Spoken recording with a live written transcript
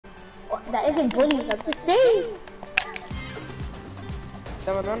That isn't bullying. I'm just saying.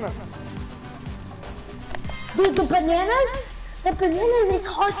 The banana. Dude, the bananas is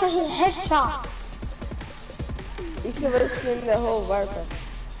hard to hit headshots. You can reskin the whole Barca.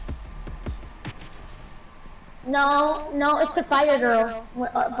 No, it's a fire girl.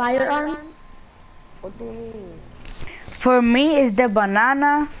 Firearms? What do you mean? For me, it's the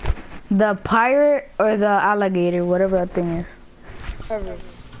banana, the pirate, or the alligator, whatever that thing is.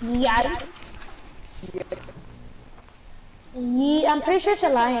 Yeah. Yeah, I'm pretty sure it's a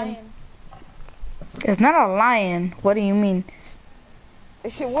lion. It's not a lion. What do you mean?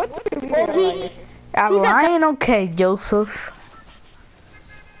 What do you mean? A lion? Okay, Joseph.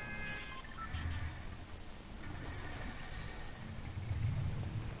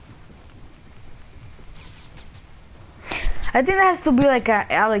 I think that has to be like an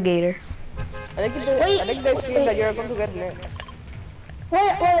alligator. I think they scream that you're going to get next. Wait,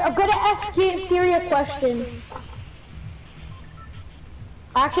 I'm gonna ask Siri a question.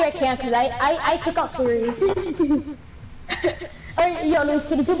 Actually, I can't because I took out Siri. Alright, yo, Luis,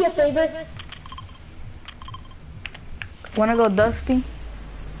 can you do me a favor? Wanna go Dusty?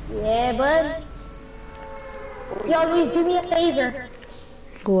 Yeah, bud. Yo, Luis, do me a favor.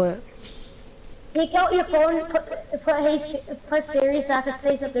 What? Take out your phone, put Siri so I can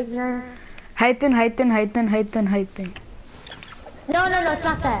say something to her. Heighten. No, it's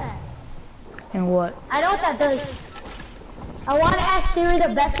not that. And what? I know what that does. I want to ask Siri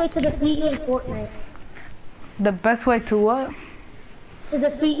the best way to defeat you in Fortnite. The best way to what? To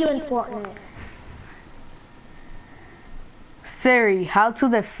defeat you in Fortnite. Siri, how to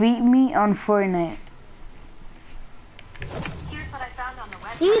defeat me on Fortnite? Here's what I found on the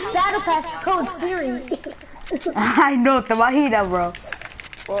website. Use Battle Pass code Siri. I know, te bajita, bro.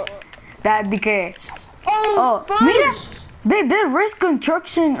 What? That decay. Oh, mira, they did risk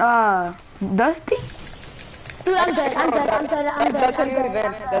construction, Dusty? Dude, I'm dead. That's a new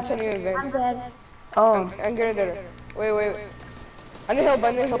event. I'm dead. Oh. I'm getting there. Wait. I need help.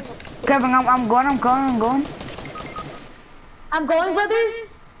 Kevin, I'm going. I'm going,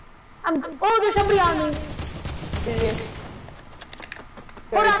 brothers. Oh, there's somebody on me. Yeah.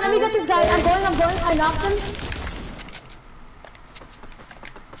 Hold on, let me get this guy. I'm going. I knocked him.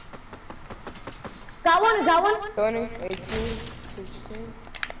 Got one. 20, 18, 16,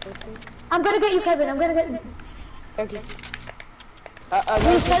 16. I'm gonna get you, Kevin. I'm gonna get you. Thank you.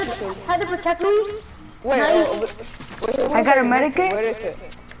 Try to protect me. Wait, Nice. wait, I got a medikit. Where is it?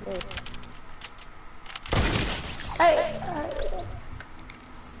 Hey,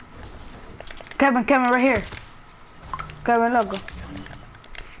 Kevin, right here. Kevin, loco.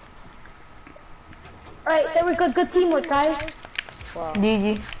 alright, there we go. Good teamwork, guys. Wow.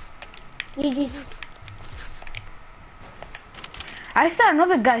 GG. GG. I saw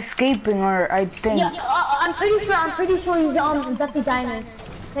another guy escaping, or I think. Yeah, I'm pretty sure he's Ducky Diamond.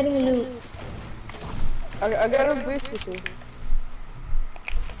 Getting a loot. I got a 50 shield.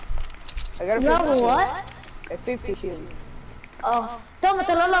 I got a 50 You have a shield. what? A 50 shield. Oh,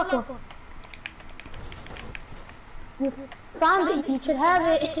 tómatelo, loco. You found it. You should have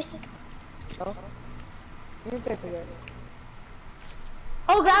it. Oh. You take it.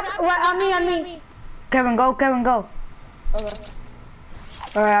 Oh, grab it. Right, on me. Kevin, go. Okay.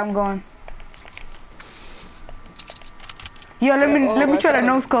 Alright, I'm going. Yo, let me try to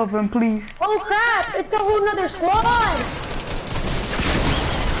no scope him, please. Oh crap! It's a whole nother squad.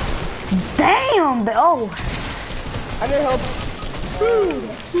 Damn! I need help. Dude,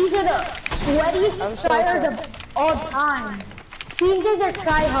 these are the sweatiest tryhards of all time. These guys are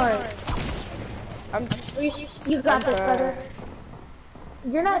tryhards. You got this, brother.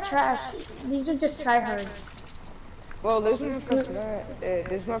 You're not trash. These are just tryhards. Well, this is my first match.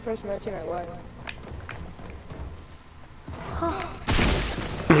 This is my first match in LA.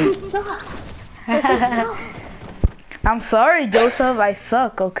 He sucks. He sucks. I'm sorry, Joseph. I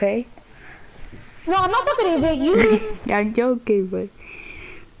suck, okay? No, I'm not talking to you. I'm joking, but.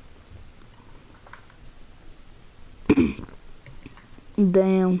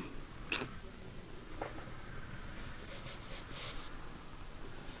 Damn.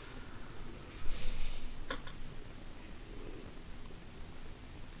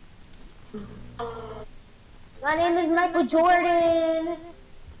 My name is Michael Jordan.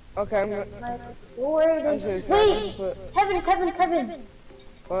 Okay, I'm good. Michael Jordan. I'm serious, Wait, I'm Kevin.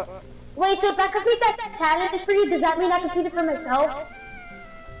 What? Wait, so if I complete that challenge for you, does that mean I complete it for myself?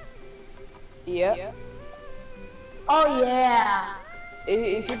 Yeah. Oh yeah.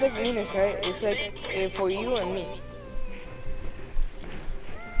 If you take minutes, right? It's like for you and me.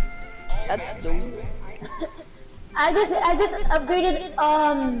 That's dope. I just upgraded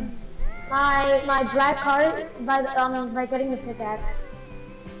my dry cart by getting the pickaxe.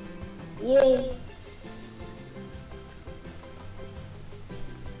 Yay.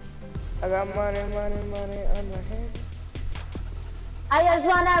 I got money on my head. I just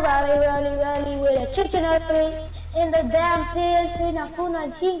wanna rolly with a chicken ugly in the damn fields in a puna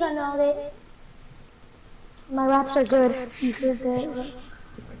chinga no. My raps are good. You feel good.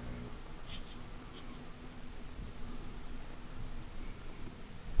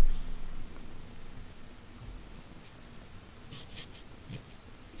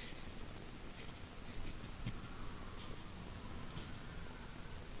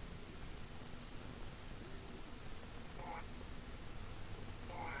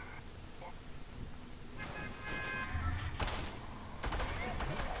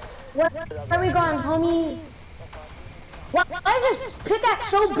 Where are we going, homies? Why is this pickaxe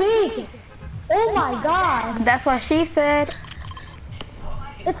so big? Oh my god. That's what she said.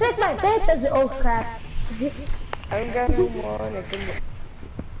 It says my bed does it. Oh crap. I ain't got no money.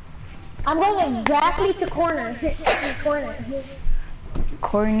 I'm going exactly to corner. Corner.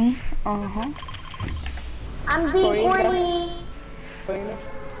 Corny. Uh-huh. I'm being corny.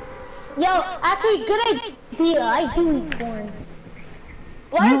 Yo, actually, good idea. I do eat corn.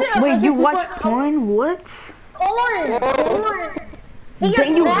 Why is it Wait, you watch porn? What? Corn! Corn! Hey,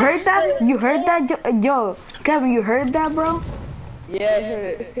 Then you heard that? bastard. You heard that? Yo, Kevin, you heard that, bro? Yeah, I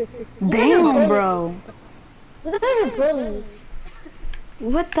heard it. Damn, bro. Look at your bullies.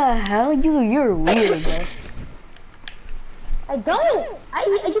 What the hell? You're weird, bro. I don't.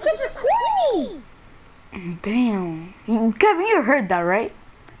 You guys are corny. Damn. Kevin, you heard that, right?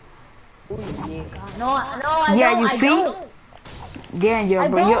 No, I Yeah, don't. you I see? don't. Yeah, yo, I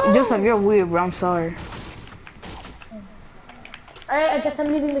bro. don't. Joseph, you're weird, bro. I'm sorry. Alright, I guess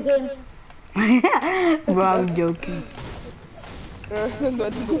I'm leaving the game. Bro, I'm joking.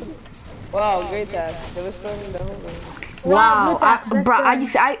 Wow, great task. They were scoring the whole game. Wow, that's bro,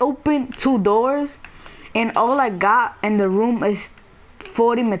 good. I opened 2 doors, and all I got in the room is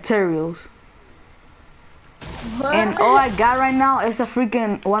 40 materials. And all I got right now is a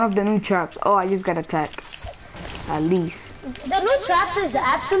freaking one of the new traps. Oh, I just got attacked. At least. The new tractor is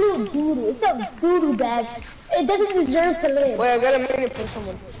absolute doo-doo. It's a doo-doo bag. It doesn't deserve to live. Wait, I got a minute for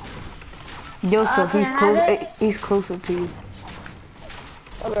someone. Joseph, can I have it? he's closer to you.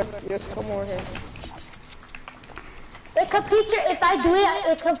 Okay, just come over here. It completes your, if I do it,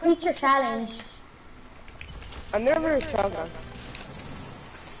 it completes your challenge. I never heard shotgun.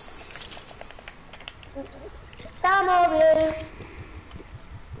 Come over here.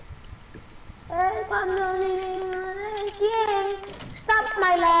 Stop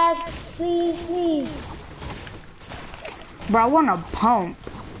my lag, please, please. Bro, I want a pump.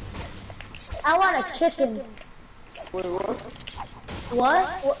 I want a chicken. Wait, what?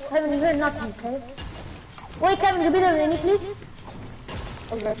 What? Kevin, you heard nothing, okay? Wait, Kevin, give me the mini, please.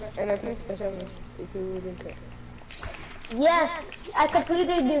 Okay, and I finished the challenge. If you didn't care. Yes, I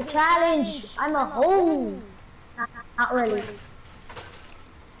completed the challenge. I'm a homie. Not really.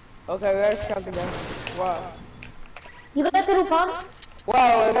 Okay, we gotta count it down. Wow. You got the new pump?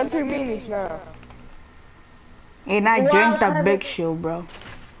 Wow, I got 2 minis now. And I Wow, drank the Kevin. big shield, bro.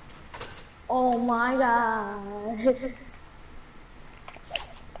 Oh my god.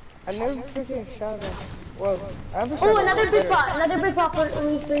 I never freaking shotgun. Whoa, I have a Oh, shotgun. another big pot for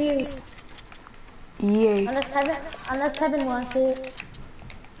you. Yay. Unless Kevin wants it.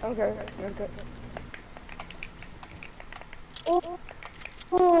 Okay.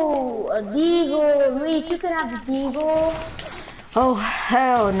 Ooh, a deagle. Reese, you can have a deagle. Oh,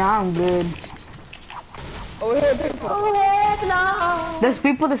 hell no, I'm good. Over here, people. Oh, heck no. There's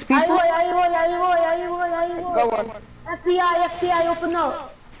people. Ahí voy. Go on. FBI, open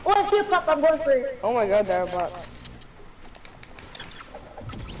up. Oh, I see a pop, I'm going for it. Oh my god, there are bots.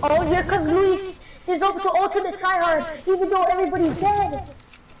 Oh, here comes Luis. He's over to ultimate tryhard, even though everybody's dead.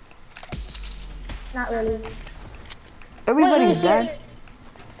 Not really. Everybody's Luis, dead.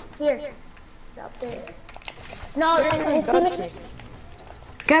 Here. Stop there. No, his That's teammate. me.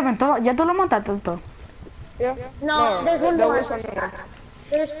 Kevin, ya tú lo mataste todo. Yeah? No, there's one there more. was one.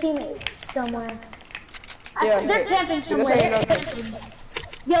 There's teammates somewhere. Yeah, They're camping because I know somewhere.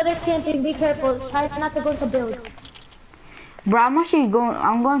 Yeah, they're camping. Be careful. Try not to go to builds. Bro, I'm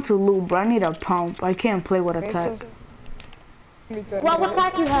going to loot, bro. I need a pump. I can't play with attack. Me too. What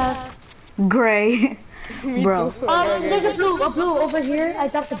pack you have? Gray. Me Bro. too. There's a blue over here. I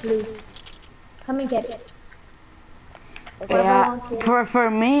dropped the blue. Come and get it. Yeah, for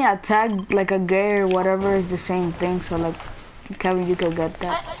me, attack like a gray or whatever is the same thing. So like, Kevin, you could get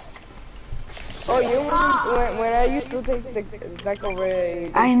that. Oh, you remember when I used to take the taco away?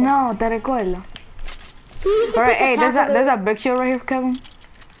 I know, te recuerdo. He used to Alright, take hey, the taco there's a big shield right here, Kevin.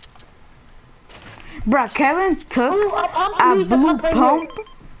 Bruh, Kevin took a blue pump.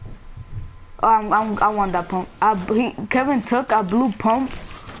 Oh, I want that pump. Kevin took a blue pump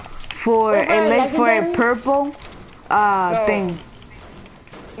for a purple thing.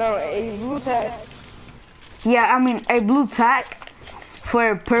 No, a blue tag. Yeah, I mean a blue tack for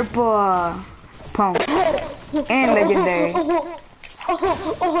a purple pump and legendary.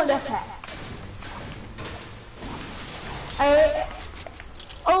 Oh, that's that.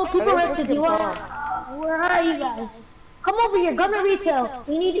 People right to do where are you guys? Come over here, gunner retail.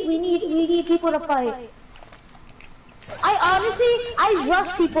 We need people to fight. I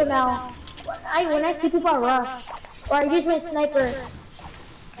rush people now. When I see people I rush. Or I use my sniper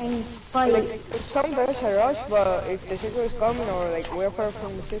and fight. Like, sometimes I rush, but if the secret is coming or like we're far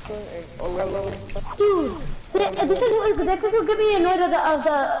from the secret or we're low. Dude, this is what get me annoyed of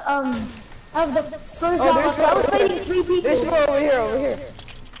the first round. I was fighting 3 people. There's more over here.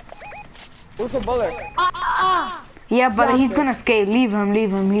 With a bullet. Yeah, but he's gonna escape. Leave him.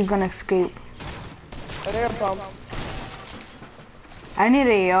 He's gonna escape. I need a pump. I need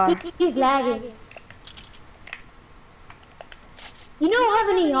a AR. He's lagging. You don't have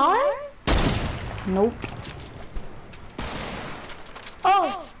an AR? Nope.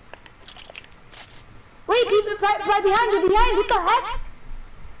 Oh. Wait, people right behind you, what the heck?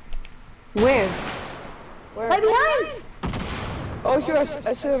 Where? Right behind! Oh sure, I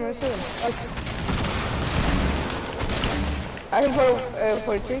see him. Okay. I can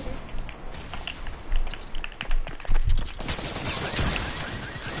for a tree.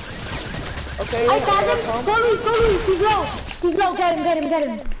 Okay, I got him! Go Luis, he's low, get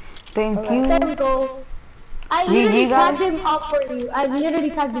him. Thank you. There we go. I literally tagged him up for you. I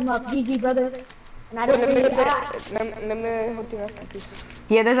literally tagged him up. GG, brother. And I don't really let me hold your rifle, please.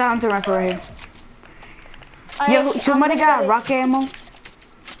 Yeah, there's a hunter rifle right here. Yo, somebody got rocket ammo?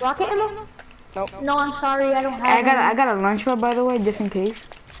 Rocket ammo? Nope. No, I'm sorry, I don't have I got a launch pad, by the way, just in case.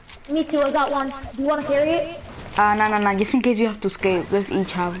 Me too, I got one. Do you want to carry it? No, just in case you have to escape. Let's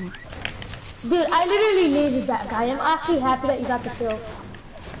each have one. Dude, I literally lasered that guy. I'm actually happy that you got the kill.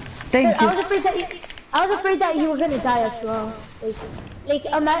 Thank you. I was afraid that you were gonna die as well.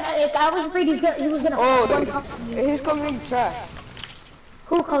 I was afraid he was gonna. Oh, he's calling you trash.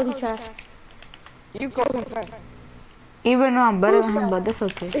 Who called you trash? You called him trash. Even though I'm better than him, but that's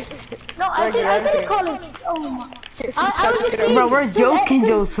okay. No, I didn't call him. Oh my. I was just saying. Bro, we're joking,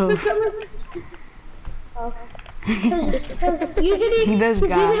 Joseph. Usually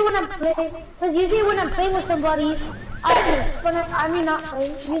Usually when I'm playing with somebody,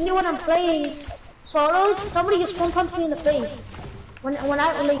 usually when I'm playing solos, somebody just one punch me in the face. When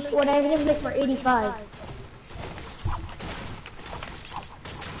I hit him like for 85.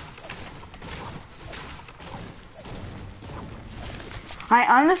 I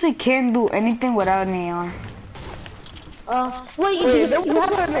honestly can't do anything without an AR. Wait, there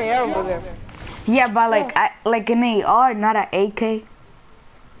was an AR over there. Yeah, but like an AR, not an AK.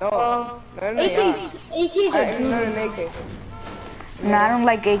 No, not an AR. AK's Not an AK. No, I don't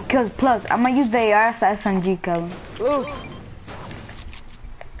like AK. Cause plus, I'm gonna use the AR as SMG cover. Look.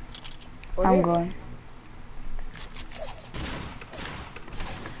 I'm going.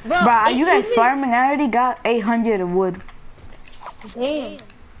 Bro, are you guys farming? I already got 800 wood. Damn.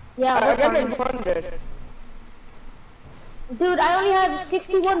 Yeah, I got like 100. Dude, I only have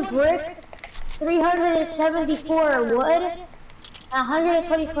 61 brick, 374 wood, and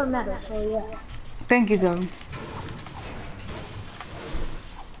 124 metal, so yeah. Thank you, though.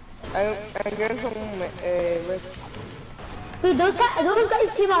 I'm getting some brick. Dude, those guys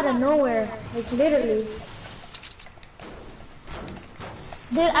came out of nowhere, like literally.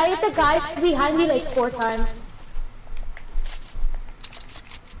 Dude, I hit the guy behind me like 4 times.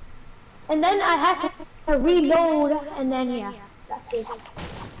 And then I had to reload, and then yeah, that's it.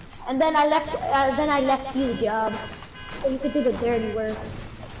 And then I left you the job, so you could do the dirty work.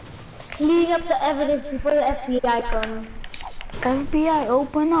 Cleaning up the evidence before the FBI comes. FBI,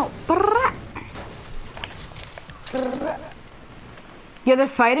 open up. Yeah, they're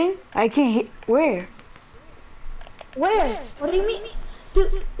fighting? I can't hit. Where? Where? What do you mean?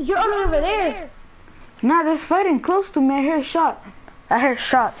 Dude, you're all over there. Nah, they're fighting close to me. I hear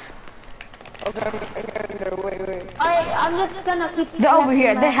shots. Okay, wait. Alright, I'm just gonna keep. They're over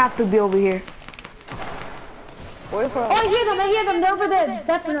here. They have to be over here. Wait for Oh, I hear them. They're over there.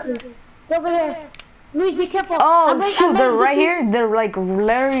 Definitely. They're over there. Luis, be careful. Oh, shoot, they're right here. They're like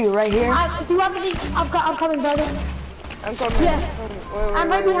literally right here. Do you want me to? I'm coming, brother. I'm coming. Yeah. I'm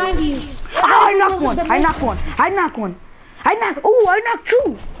right behind you. Oh, I knocked one. I knocked one. I knocked one. Oh, I knocked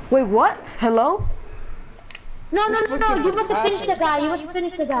two. Wait, what? Hello? No. You must have finished the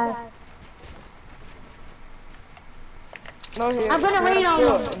guy. No, I'm gonna rain on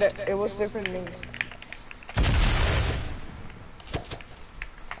him. It was different names.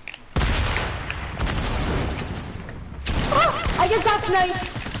 Oh, I just got sniped.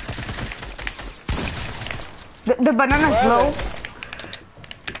 The banana's low.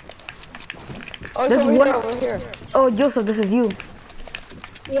 Oh, This it's over here. Oh, Joseph, this is you.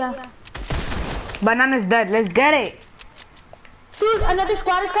 Yeah. Banana's dead. Let's get it. Dude, another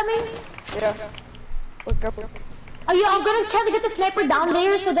squad is coming. Yeah. Look careful. Oh yeah, I'm gonna try to get the sniper down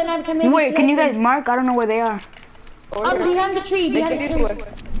there so then I can maybe. Wait, can you guys mark? I don't know where they are. Behind the tree. Behind the tree.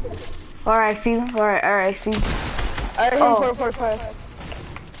 Alright, I see them. Alright, see. I heard him 445.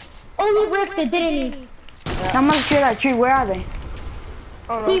 Oh, he ripped it, didn't he? I'm gonna clear that tree. Where are they?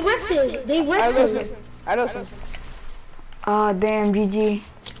 Oh no. He ripped it. They ripped it. I listen. Oh, damn, GG.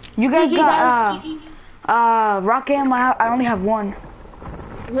 You guys GG, got, rocket ammo. I only have one.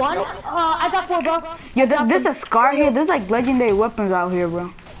 One? I got 4, bro. Yeah, there's a scar here. There's like legendary weapons out here, bro.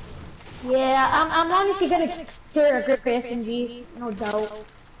 Yeah, I'm honestly gonna clear a grip SMG, no doubt.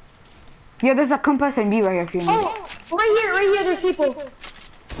 Yeah, there's a compass SMG right here if you need. Oh, right here, there's people.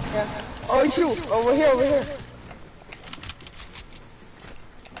 Yeah. Oh, shoot. Over here.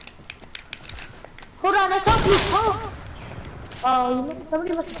 Hold on, I saw people. Oh,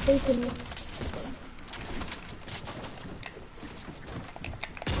 somebody must have taken me.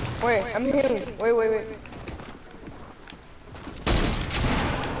 Wait, I'm healing. Wait.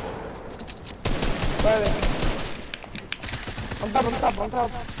 Where are they? On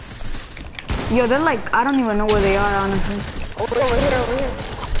top. Yo, they're like, I don't even know where they are, honestly. Over here.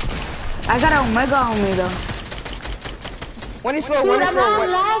 I got an Omega on me, though. One is low, Dude, one is I'm low.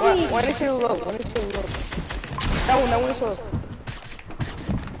 not lagging. One is still low. That one is low.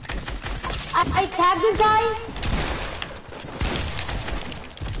 I tagged this guy.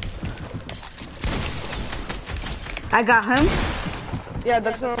 I got him. Yeah,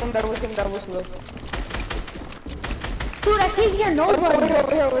 that's the one that was him, that was low. Dude, I can't hear nobody.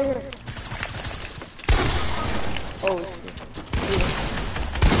 Over here. Oh,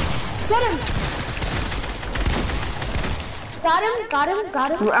 Get him. Got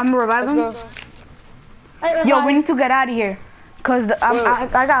him. I'm reviving. let's go. Right, Yo, revive. we need to get out of here. Cause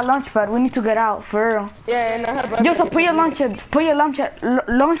I got launch pad. We need to get out for real. Yeah, and I have. Yo, so put your launch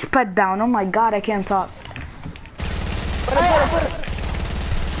pad down. Oh my god, I can't talk. Put it.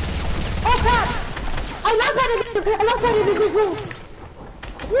 Oh crap! I love that in this room.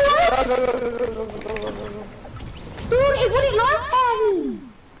 What? Go. Dude, it wouldn't launch at me.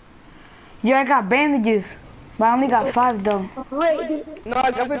 Yo, I got bandages, but I only got 5 though. Wait, No,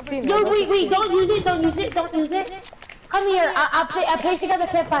 I got 15. yo, wait, don't use it. Come here, I placed it on the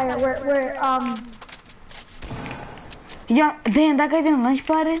campfire where Yo, damn, that guy didn't launch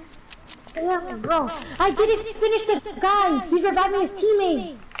pad it? yeah, bro. I didn't finish this guy. He's reviving his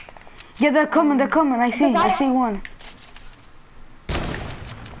teammate. Yeah, they're coming. I see one.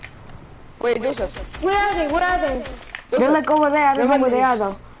 Wait, Joseph. Where are they? They're like over there. I don't know where they are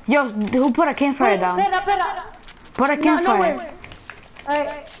though. Yo, who put a campfire down? Pera. Put a campfire. Nowhere.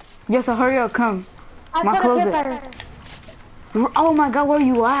 Alright. Yo, so hurry up, come. I My put a closet. campfire. Oh my god, where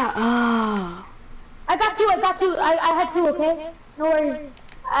you at? Ah. I got two. I had 2, okay? No worries.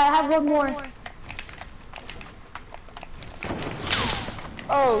 I have 1 more.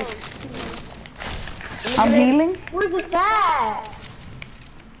 Oh. I'm healing. Where's the at?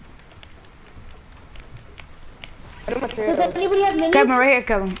 Does anybody have minis? Kevin, right here,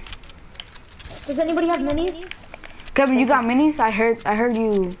 Kevin. Does anybody have minis? Kevin, you got minis? I heard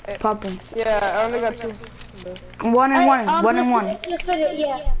you popping. Yeah, I only got 2. 1 and 1. 1 and 1. Let's put it,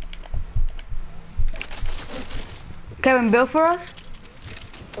 yeah. Kevin, build for us?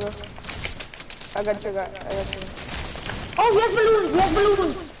 I got you. Oh, he has balloons.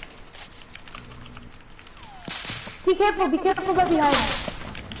 Be careful, go behind.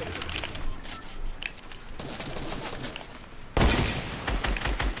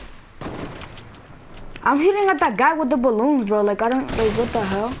 I'm shooting at that guy with the balloons, bro. Like, I don't, like, what the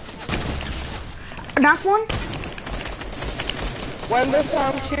hell? Knock one? When this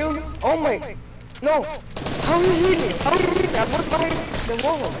shield. Oh my. No. How are you hitting? I was behind the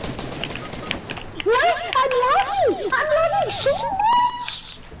wall. What? I'm lagging so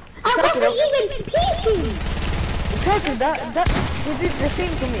much. I wasn't even peeking. Exactly, that he did the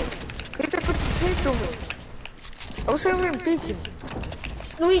same to me. He did the same to me. I was even peeking.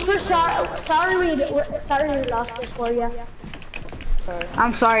 Luis, we're sorry we lost this for you. Sorry.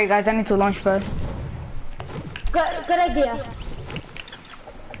 I'm sorry, guys. I need to launch pad. Good idea.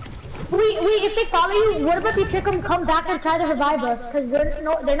 We, if they follow you, what about we trick them, come back and try to revive us? Because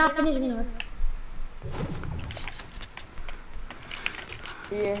they're not finishing us.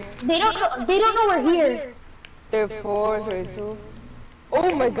 Yeah. They don't know we're here. They're 4, 32.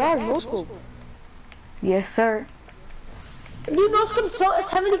 Oh my god, no scope. Yes, sir. You know some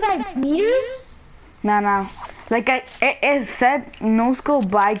 75 meters? Nah. Like it said no scope,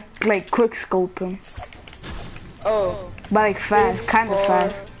 but I like quick scope him. Oh. But like fast, kind of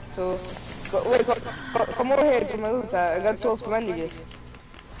fast. 2. Wait, come over here to my loot. I got 12 bandages.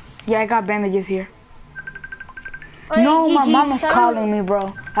 Yeah, I got bandages here. Alright, No, my GG, mama's sorry. calling me,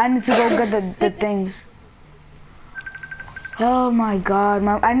 bro. I need to go get the things. Oh my god,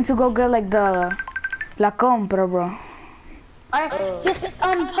 I need to go get like la compra, bro. Alright, just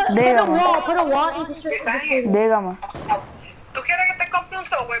put Dígame. a wall into search for the stadium. Dígame. ¿Tú quieres que te compre un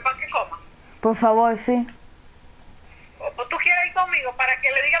software para que coma? Por favor, sí. ¿O tú quieres ir conmigo para que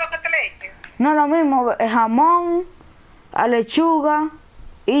le diga lo que te le echen? No, lo mismo, jamón, a lechuga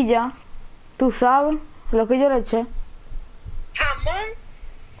y ya. Tú sabes lo que yo le eché. Jamón,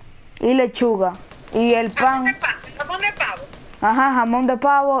 Y lechuga. Y el pan. jamón de pavo. Ajá, jamón de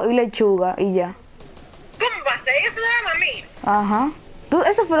pavo y lechuga y ya. ¿Cómo va a ser? Eso no es nada mío. Ajá.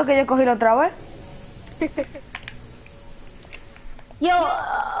 Eso fue lo que yo cogí la otra vez. Yo,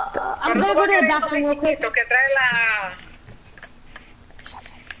 I'm gonna go to the bathroom real quick. Que trae la...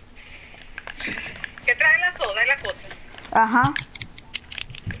 Que trae la soda y la cosa. Ajá.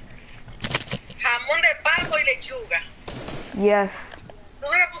 Jamón de pavo y lechuga. Yes. Tú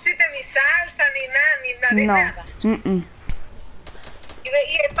no le pusiste ni salsa, ni No. nada.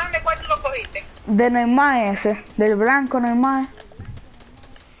 ¿Y el pan de cuál tú lo cogiste? De Neymar ese. Del blanco Neymar.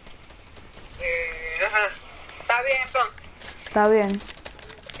 Ajá. Está bien entonces. Está bien.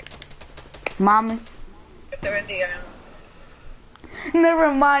 Mami. Que te bendiga. Never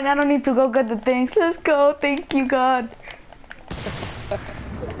mind, I don't need to go get the things. Let's go. Thank you, God.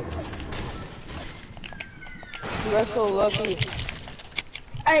 You are so lucky.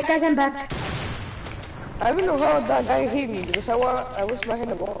 Alright guys, I'm back. I don't know how that guy hit me because I was behind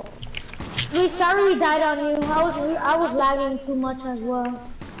the wall. We sorry we died on you. I was lagging too much as well.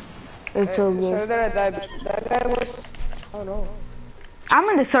 It's so Sorry good. that I died, but that guy was... I don't know. I'm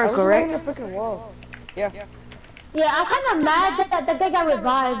in the I circle, was right? behind the freaking wall. Yeah. Yeah, I'm kind of mad that the guy got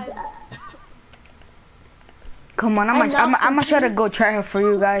revived. Come on, I'm gonna try to go try her for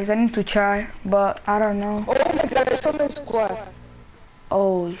you guys. I need to try, but I don't know. Oh my god, it's on the squad.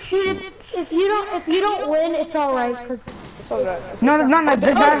 Oh, Dude, if you don't win, it's alright. Cause It's alright. no, there's not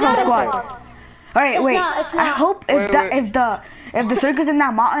her squad. All right, It's wait. not, it's I not. hope if the circus in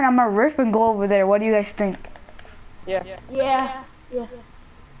that mountain, I'm gonna riff and go over there. What do you guys think? Yeah. Yeah.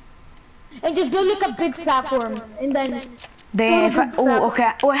 And just do like a big platform, and then. Then if I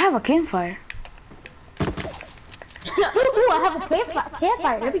have a campfire. Ooh, I have a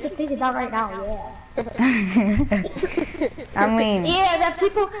campfire. Let me just place it down right now. Yeah. I mean, Yeah, that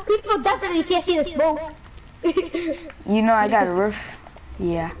people definitely can't see the smoke. you know I got a roof.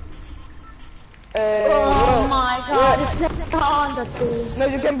 Yeah. Oh my god, it's on the thing. No,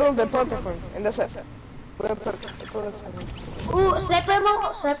 you can build the platform, and that's it. Ooh, sniper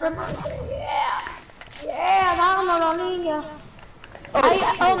mode. Yeah, vámonos, niña.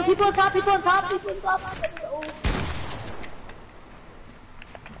 People on top. Oh.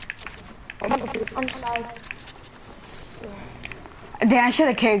 On the side. Damn, I should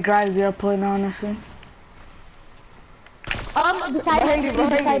have carried Gravity airplane, honestly. Beside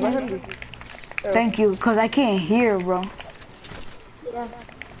Behind you. Thank you, cause I can't hear, bro. Yeah.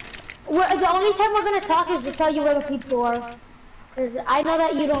 The only time we're gonna talk is to tell you where the people are. Cause I know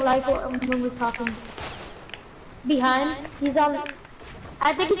that you don't like it when we're talking. Behind? He's on...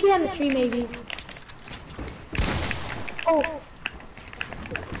 I think he's behind the tree, maybe. Oh.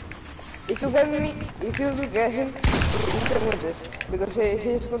 If you get him, you can win this. Because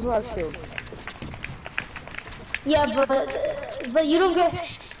he's going to have shield. Yeah, but you don't get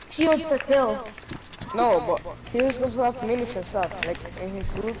shield per kill. No, but he's going to have minis and stuff, like in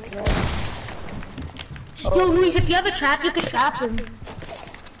his loot. Yo, Luis, if you have a trap, you can trap him.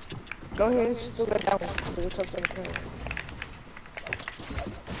 No, he needs to get down. To do something.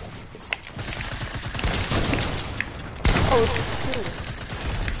 Oh, shoot.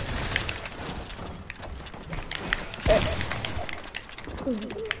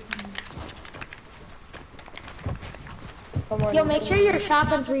 Come on. Yo, make sure your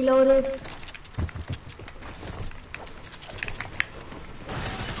shotgun's reloaded.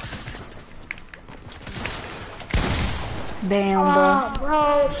 Damn, bro.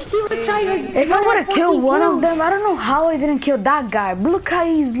 Bro, he was trying to. If I would have killed one of them, I don't know how I didn't kill that guy. But look how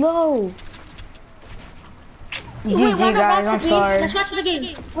he's low. Wait, GG guys, I'm sorry. Let's watch the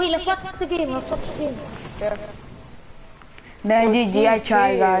game. Wait, let's watch the game. Let's watch the game. Yeah. Then GG, I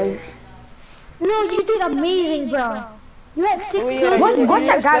tried, guys. No, you did amazing, bro. You had 6 kills. What's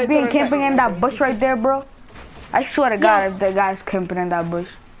that guy being camping in that bush right there, bro? I swear to God, if the guy's camping in that bush.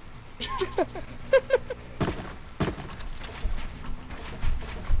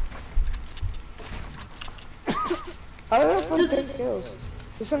 I don't know if I'm 10 kills.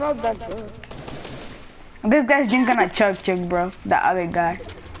 It's not that good. This guy's drinking a chug chug, bro. The other guy.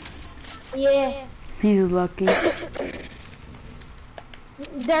 Yeah. He's lucky.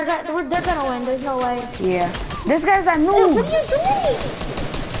 They're gonna win. There's no way. Yeah. This guy's a Hey, noob. what are you doing?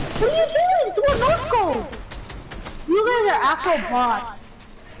 What are you doing? Do a no-scope. You guys are actual bots.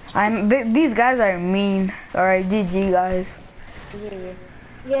 These guys are mean. Alright, GG guys.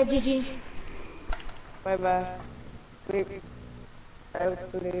 Yeah, GG. Bye bye. Wait. I will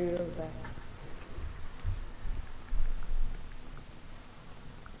play real bad.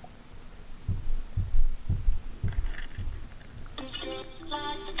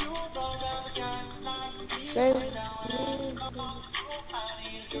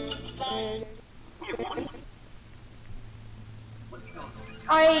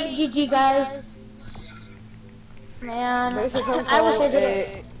 Alright, GG guys. Man, There is a song I wish I called, did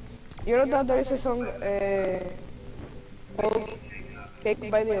it. you know that there is a song called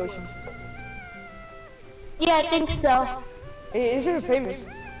Cake by the Ocean. Yeah, I think so. Is it famous?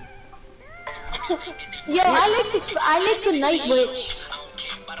 Yo, I like this. I like the Night Witch.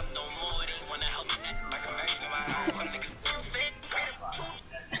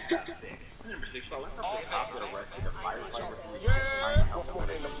 Number 6 fell. Let's not say cop that arrested a firefighter who was just trying to help the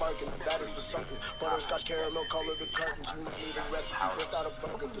women. Back to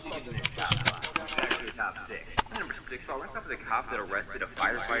the top 6. Number 6 fell. Let's not say cop that arrested a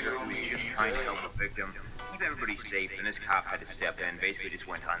firefighter who was just trying to help a victim. Keep everybody safe, and this cop had to step in. Basically, just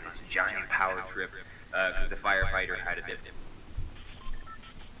went on this giant power trip because the firefighter had a victim.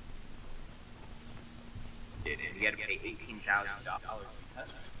 And he had to pay $18,000.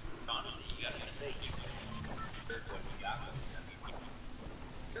 Honestly, you gotta say, what you got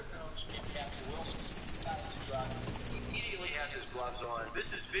he immediately has his gloves on.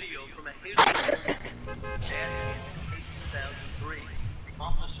 This is video from a hit 2003.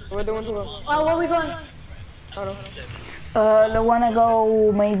 Where do you want to go? Oh, where are we going? I don't know. I wanna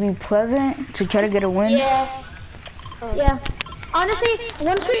go maybe Pleasant to try to get a win. Yeah. Yeah. Honestly,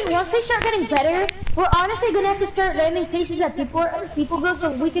 once we start getting better, we're honestly gonna have to start landing places that people go, so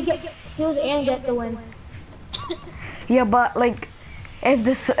we could get kills and get the win. Yeah, but like, if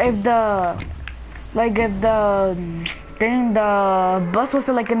the bus was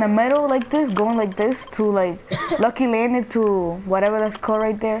like in the middle like this, going like this to like Lucky landed to whatever that's called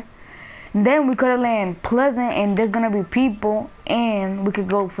right there, then we could have landed Pleasant and there's gonna be people and we could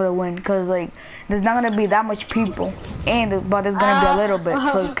go for the win, cause like there's not gonna be that much people but there's gonna be a little bit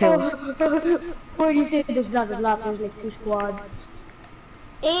for kills. Where do you say there's not a lot? There's like 2 squads.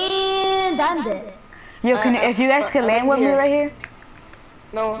 And I'm dead. Yo, if you guys can land with me right here?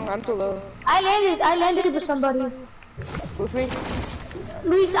 No, I'm too low. I landed with somebody. With me?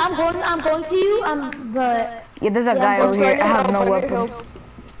 Luis, I'm going to you. But Yeah, there's a guy over here. I have no weapon.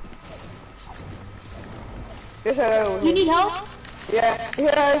 Yes, I have. You need help? Yeah,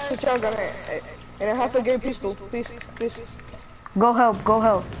 here I have a shotgun and I have a gay pistol. Please. Go help.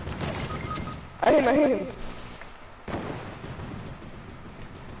 I hit him.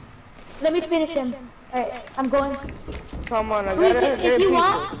 Let me finish him. Alright, I'm going. Come on, I Luis, gotta get a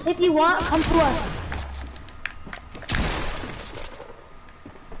pistol. if you want, come to us.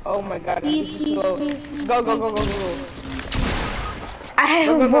 Oh my god, this is slow. Go. I hit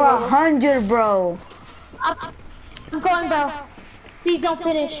him for 100, bro. I'm going, bro. Please don't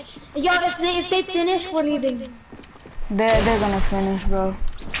finish. Yo, if they finish, we're leaving. They're gonna finish, bro.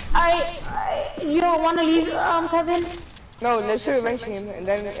 Alright, you don't want to leave, Kevin? No, let's revenge him and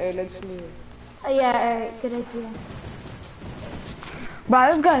then let's leave. Yeah, alright, good idea. Bro,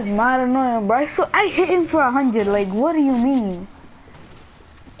 this guy's mad annoying, bro. I hit him for 100. Like, what do you mean?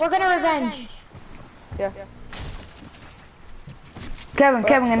 We're gonna revenge. Yeah. Kevin,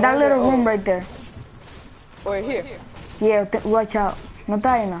 in that little room right there. Oh, here. Yeah, watch out. No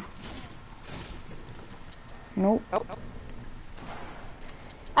está ahí, no. Nope.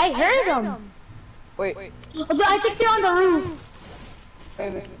 I heard them. Wait. I think they're on the roof.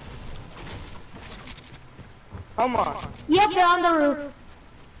 Maybe. Come on. Yep, they're on the roof.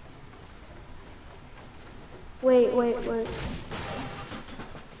 Wait.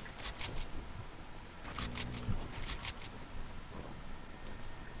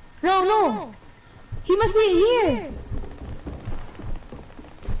 No. He must be in here.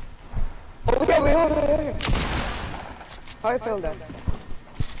 Okay, wait, hold on. How I feel that?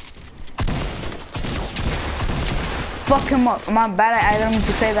 Fuck him up. My bad, I don't mean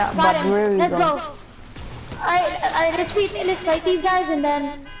to say that, Got but him. really Let's though. go. Alright, let's fight these guys and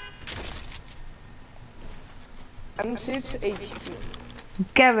then... I'm 6 HP.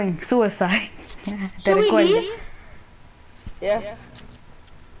 Kevin, suicide. Should we leave? Yeah.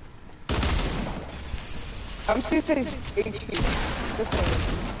 I'm 6 HP. Just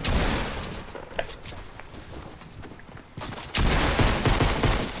saying.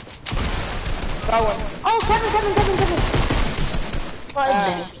 That one. Oh, Kevin.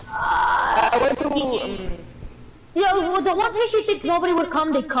 I went to... Yeah, well, the one place you think nobody would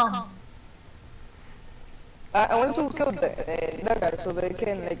come, they come. I wanted to kill that guy so they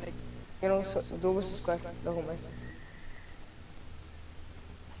can, like, you know, do a subscribe the whole man.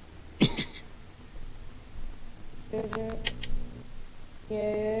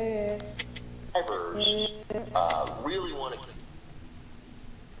 Yeah. Subscribers really want to.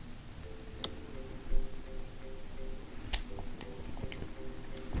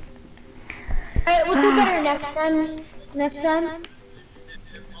 Alright, we'll do better next time.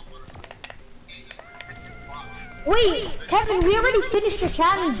 Wait, Kevin, we already finished the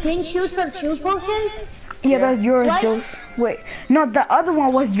challenge. Didn't you some shield potions? Yeah, that's yours, What? Joseph. Wait, no, the other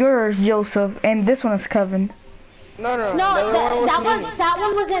one was yours, Joseph, and this one is Kevin. No, No, the other one was Mimi. that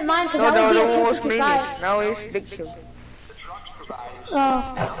one wasn't mine because No, that the would be other one a was Mimi. 55. Now it's Big Show.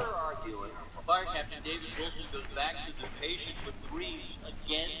 Oh. Arguing. Fire Captain David Wilson goes back to the patient with Breeze,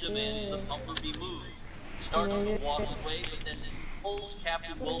 again demanding the pumper be moved. Starts to walk away, but then pulls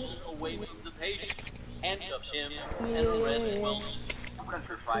Captain Wilson away from the patient, handcuffs him, and arrests Wilson. I'm gonna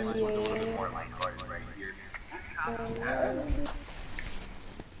for 5 was a little bit more lighthearted right here. This cop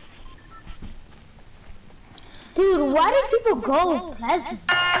Dude, why did people go Pleasant?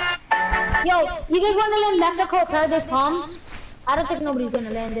 Yo, you guys want to land Mexico Paradise Palms? I don't think nobody's gonna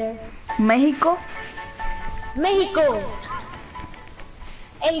land there. Mexico? Mexico.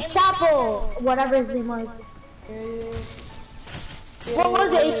 El Chapo, whatever his name was. What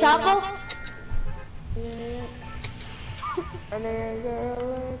was it, El Chapo?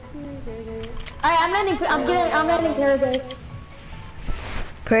 Alright, I'm landing Paradise.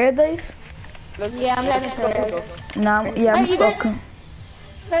 Paradise? Yeah, I'm landing Paradise. Nah, yeah, I'm Alright, you guys- fucking.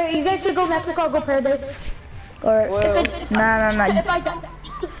 Alright, you guys can go Mexico, I'll go Paradise. Alright. Well, Nah. If I die.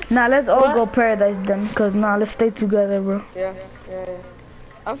 Nah, let's all What? go Paradise then, cause nah, let's stay together, bro. yeah.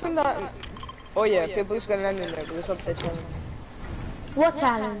 I'm from that. Oh yeah, people's gonna land in there because of the challenge. What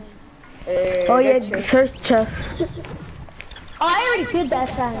challenge? Oh yeah, that chest, search chest. Oh, I already did that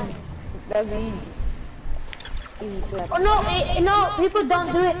challenge. that's easy. Easy clap. Oh no, people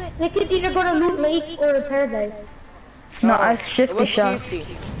don't do it. They could either go to Loot Lake or Paradise. No, it's It 50 was shots.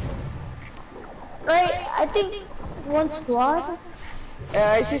 50. Right, I think one squad.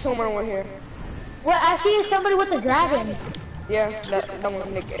 I see someone over here. Well, actually, it's somebody with the dragon. Yeah, that was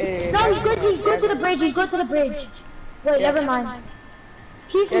Nick. No, he's good to the bridge. Wait, never mind.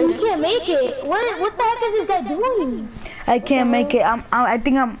 He can't make it. What the heck is this guy doing? I can't make it. I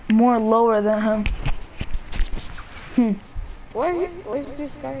think I'm more lower than him. What is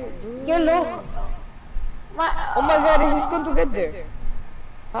this guy doing? You're low. Oh my god, he's going to get there.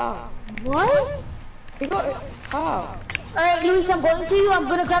 How? What? He got how? Alright, Luis, I'm going to you. I'm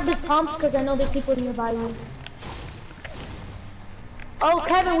gonna grab this pump because I know there's people nearby you. Oh,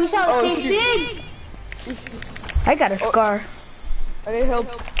 Kevin, we saw the same thing. I got a scar. I need help.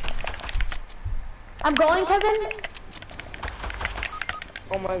 I'm going, Kevin.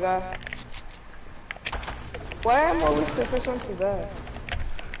 Oh my god. Why am I always the first one to die?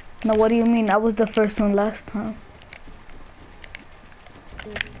 No, what do you mean? I was the first one last time.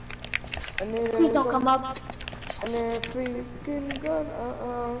 Please don't come up. And then a freaking gun,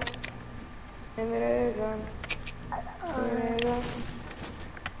 and then a gun. And then a gun.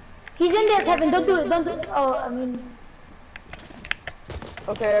 He's in there, Kevin. Don't do it. Oh, I mean.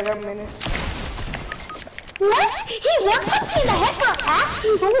 Okay, I got minutes. What? He one-punched me in the head for a pass?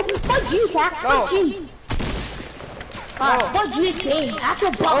 Fuck you, Cat. Fuck you. Fuck you, game. That's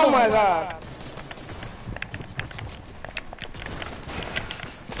a ball. Oh my god.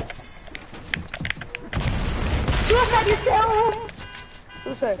 Suicide yourself.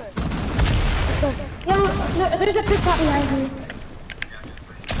 Who said? Yo, there's a pick behind me.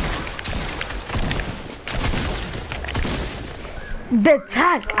 The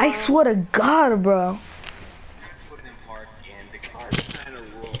attack! I swear to God, bro.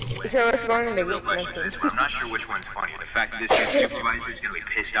 So it's going in The the real question on this one, I'm not sure which one's funnier. The fact that this dude's supervisor is going to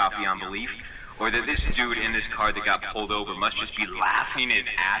be pissed off beyond belief, or that this dude in this car that got pulled over must just be laughing his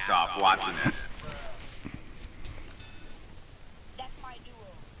ass off watching this. That's my duo.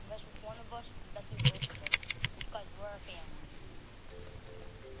 That's one of us. That's the both of us. Because we're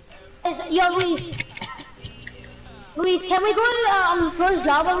a family. Yo, Luis, can we go to First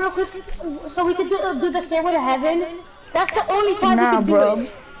Lava real quick so we can do the Stairway to Heaven? That's the only time we Nah, can do bro. it.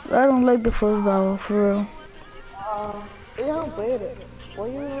 I don't like the first level, for real. You don't play it. Why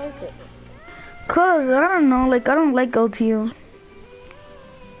you don't like it? Cause, I don't know, like, I don't like LTU.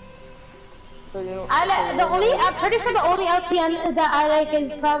 So you don't I'm pretty sure the only LTN that I like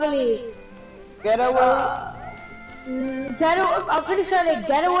is probably Getaway. I'm pretty sure like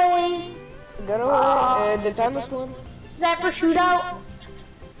Getaway, The timeless one. Sniper Shootout,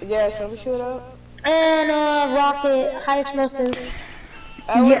 Yeah, some shootout. and Rocket High Explosive.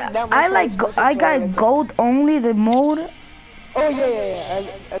 Yeah, I got gold only, the mode. Oh yeah.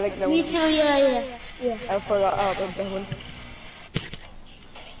 I like that Me one. too, yeah. I forgot about that one.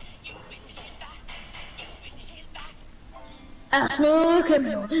 I smoke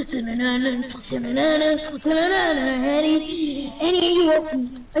criminal. Annie, are you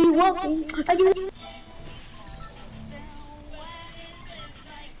walking? Are you walking? Are you?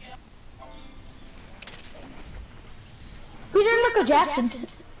 Who's your Michael Jackson?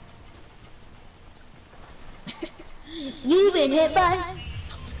 You've been hit by.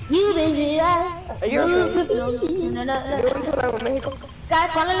 You've been hit by. Are you Mexico?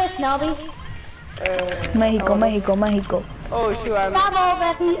 Guys, wanna listen, Snobby? Mexico. Oh shoot, I'm. Bravo,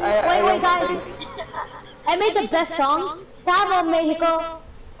 Becky. Wait, guys. I- I made the best song. Bravo, Mexico.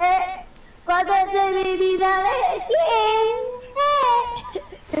 Cuando se mi vida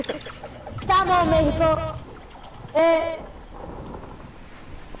Bravo, Mexico.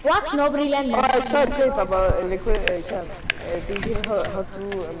 Watch nobody let me. Oh, I saw a clip about liquid thinking how to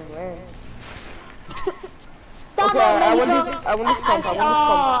land. Bravo, Okay, I Mexico. want this pump. I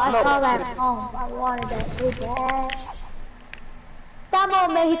No. saw that pump. I wanted that so bad. Bravo,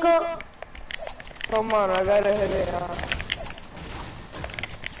 Mexico. Come on, I gotta hit it.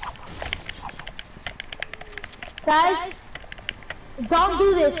 Guys, don't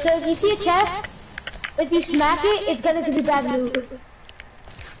do this. So if you see a chest, if you smack it, it's gonna be bad news.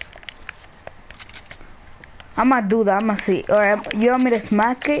 I'ma do that, I'ma see. Alright, you want me to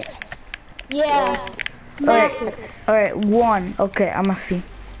smack it? Yeah. Smack it. Alright, one. Okay, I'ma see.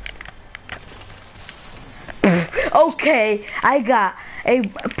 Okay, I got a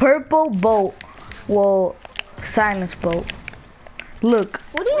purple bolt. Well, silence bolt. Look.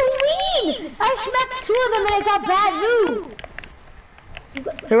 What do you mean? I smacked two of them and I got bad news.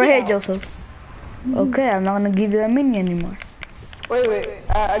 They're right here, Joseph. Okay, I'm not gonna give you that mini anymore. Wait.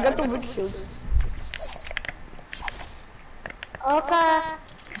 I got the weak shields. Okay.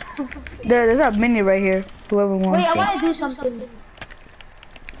 There's a mini right here. Whoever wants Wait, I it. want to do something.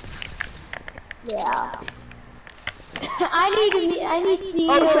 Yeah. I need to.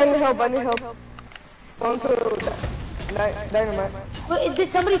 Oh, so I need help. Going to dynamite. Wait, did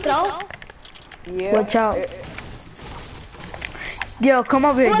somebody throw? Yeah. Watch out. Yo, come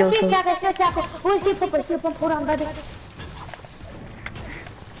over here, Who is Joseph. he? Hold on, buddy.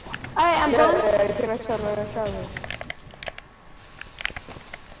 Alright, I'm going. Yeah, can I shot me?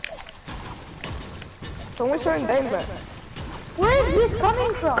 Someone's showing dynamite. Where is this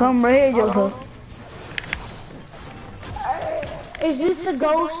coming from? Come right here, Joseph. Is this a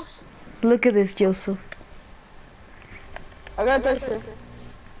ghost? Look at this, Joseph. I got that shit.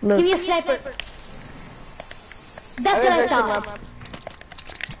 Give me Look. a sniper. That's what I thought.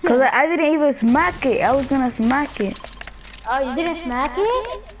 Cause I didn't even smack it. I was gonna smack it. Oh, you didn't smack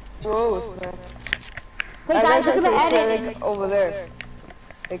it? Whoa, man. Hey I guys, got look at that the shit edit. like over there.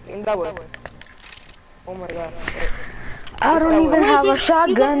 Like in that way. Oh my god. I don't that even way? have Wait, a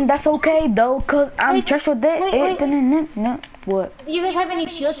shotgun. That's okay though, cause I'm Wait, trust with that. wait. No, what? Do you guys have any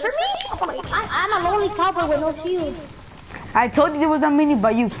shields for me? Oh my, I'm a lonely cowboy with no shields. I told you there was a mini,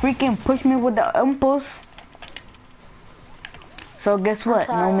 but you freaking pushed me with the impulse. So guess what?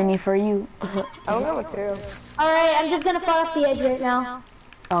 No sorry. mini for you. I don't got material. Alright, I'm just gonna fall off the edge right now.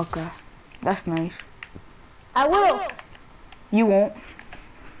 Okay, that's nice. I will. You won't.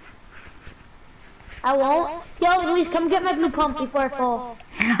 I won't. Yo, Luis, come get my blue pump before I fall.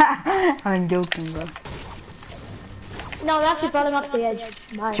 I'm joking, bro. No, I'm actually falling off the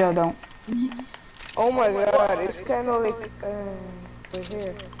edge. Bye. Sure don't. Oh my god, it's kind of like right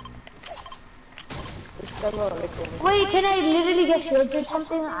here. It's kind of like Wait, can I literally get shields or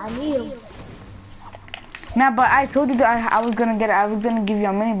something? I need them. Nah, but I told you that I was gonna give you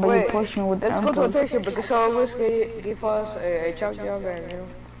a mini, but you Wait, pushed me with the let's go to a uncle. texture because só vos que faz Chuck Jogger, you know.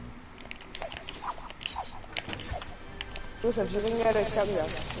 Listen, you can get a Chuck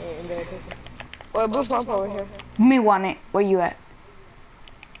Jogger in the texture. Well, blue pump over here. Me want it. Where you at?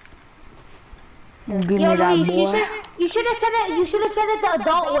 Give me Yo, that Luis, boy. you should have said it. You should have said it the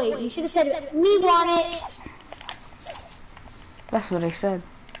adult way. You should have said it. Me want it. That's what I said.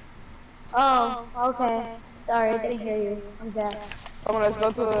 Oh, okay. Sorry, I didn't hear you. I'm bad. Come on, let's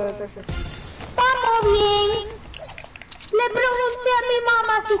go to the texture. Estamos bien. Le pregunté a mi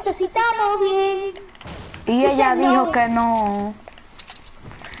mamá si estamos bien. Y ella Dice dijo no. que no.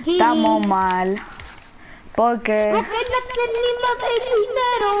 Sí. Estamos mal. Porque Porque no tenemos el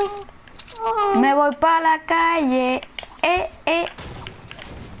dinero. Oh. me voy para la calle. Ese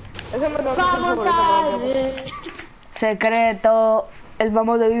me lo Vamos tarde. Secreto. El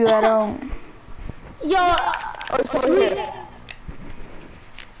famoso biberón. Yo, Oh, it's over Luis, here.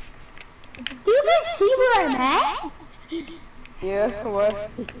 do you guys see where I'm at? Yeah, what?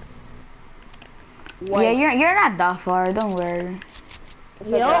 Yeah, you're not that far. Don't worry. It's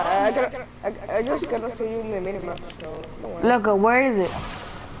like, I just gotta see you in the minimap, so don't worry. Look, where is it?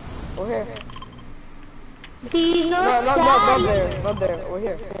 Over here. Dino No, not Sally. there, not there. Over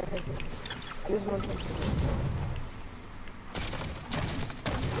here. This one.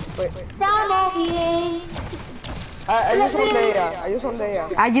 Wait, Estamos bien. I just want the I just want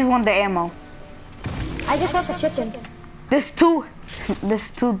the I just want the ammo. I just want the chicken. There's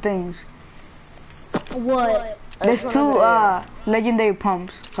two things. What? There's two legendary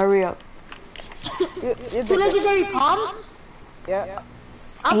pumps. Hurry up. You Two take it. legendary palms? Yeah,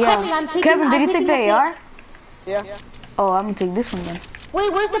 I'm coming, I'm taking Kevin, did I'm you take taking the AR? yeah. Oh, I'm gonna take this one then.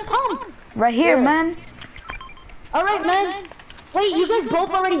 Wait, where's the pump? Right here, Here. man. Alright, man. Wait, you guys both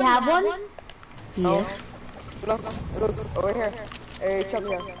already have one? Yeah. Look, over here. Hey, check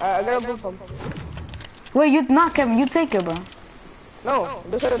me out. I got a blue pump. Wait, you not Kevin. You take it, bro. No,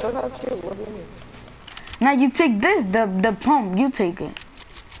 this doesn't have shield. What do you mean? Now you take this, the pump. You take it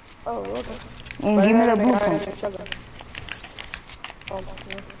Oh, okay. and But give me I the got blue I pump. got a shotgun.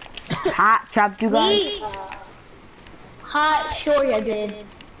 Hot chopped, you guys. Me? Hot, sure you did.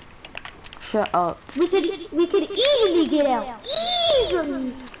 Shut up. We could easily get out.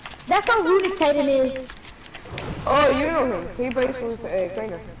 Easily. That's how Runic Titan is. Oh, you know him. He plays with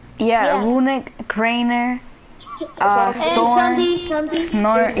Crainer. Yeah, Yeah. Runic, Crainer, And Storm, Sunday.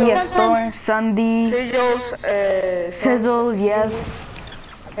 Snort, yeah, Storm, Sunday, Sizzles, Sizzle, yes.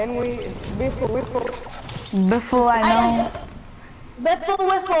 Henry, Biffle, Before I know. Whiffle,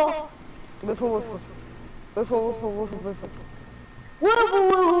 whiffle. Biffle. Whiffle, whiffle, whiffle.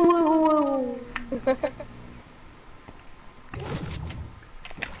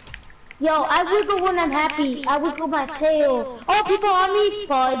 Yo, I wiggle when I'm happy. I wiggle my tail. Oh, people on me,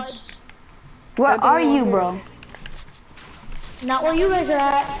 fudge. Where are you, bro? Not where you guys are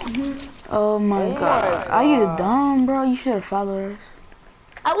at. Oh my god. Are you dumb, bro? You should have followed us.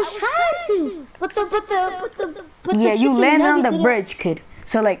 I was trying to, but the Yeah, you chicken landed on nugget the didn't- bridge, kid.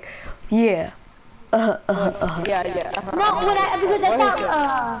 So like, yeah. Yeah. No, because I thought,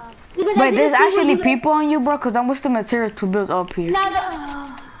 because I Wait, didn't there's see where actually you guys- people on you, bro, because I'm with the materials to build up here. No,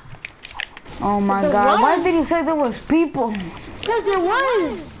 Oh my There god, why was. did you say there was people? because there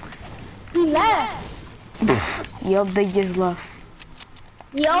was. He left. Yup, they just left.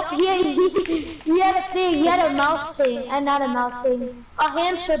 Yup, he had a thing. He had a mouse thing, and not a mouse thing. A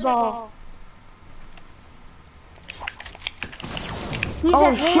hamster ball. He's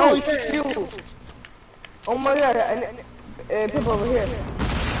Oh, a shoot. Oh, hamster. shoot. Oh my god, and people over here.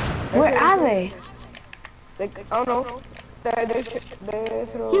 Where are they? Like, I don't know. They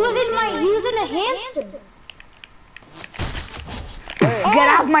throw... He was in a hamster. Get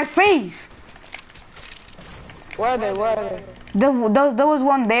out my face! Where are they? There was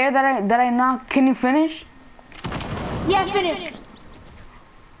one there that I knocked. Can you finish? Yeah, finished.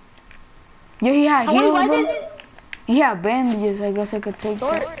 Yeah, he had Wait, heals, why bro. did? He had bandages. I guess I could take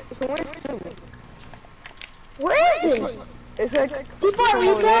that. So where's shooting? Where is this? It's like People are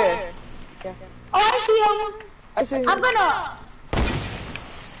over there. retail. Oh, I see him. I see. I'm gonna.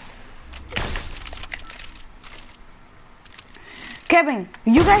 Kevin,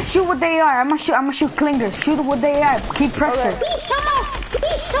 you guys shoot what they are. I'm gonna shoot clingers. Shoot what they are. Keep pressure. Okay.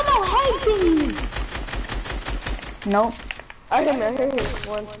 He's somehow helping me. Nope. I hit him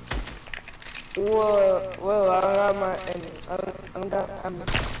once. Well, I got my ammo.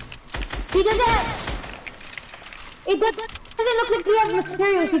 He doesn't. It doesn't look like he has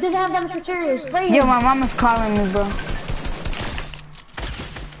materials. He doesn't have that much materials. Spray Yo, him. my mom is calling me, bro.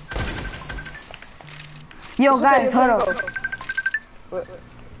 Yo, It's guys, okay, hold go. up.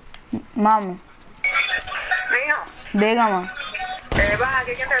 Mami, Mijo, dígame. baja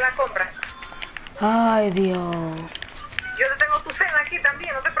que quien te la compra. Ay, Dios. Yo te tengo tu cena aquí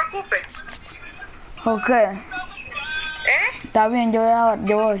también, no te preocupes. Ok, ¿Eh? está bien, yo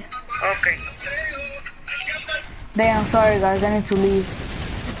voy. Ok. Damn, sorry guys, I need to leave.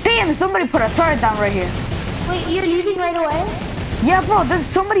 Damn, somebody put a turret down right here. Wait, you're leaving right away? Yeah, bro,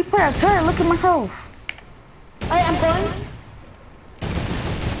 somebody put a turret. Look at my health. Alright, I'm going.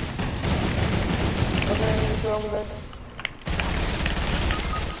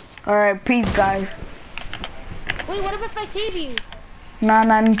 Alright, peace, guys. Wait, what if I save you? Nah,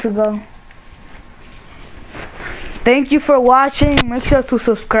 I need to go. Thank you for watching. Make sure to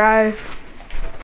subscribe.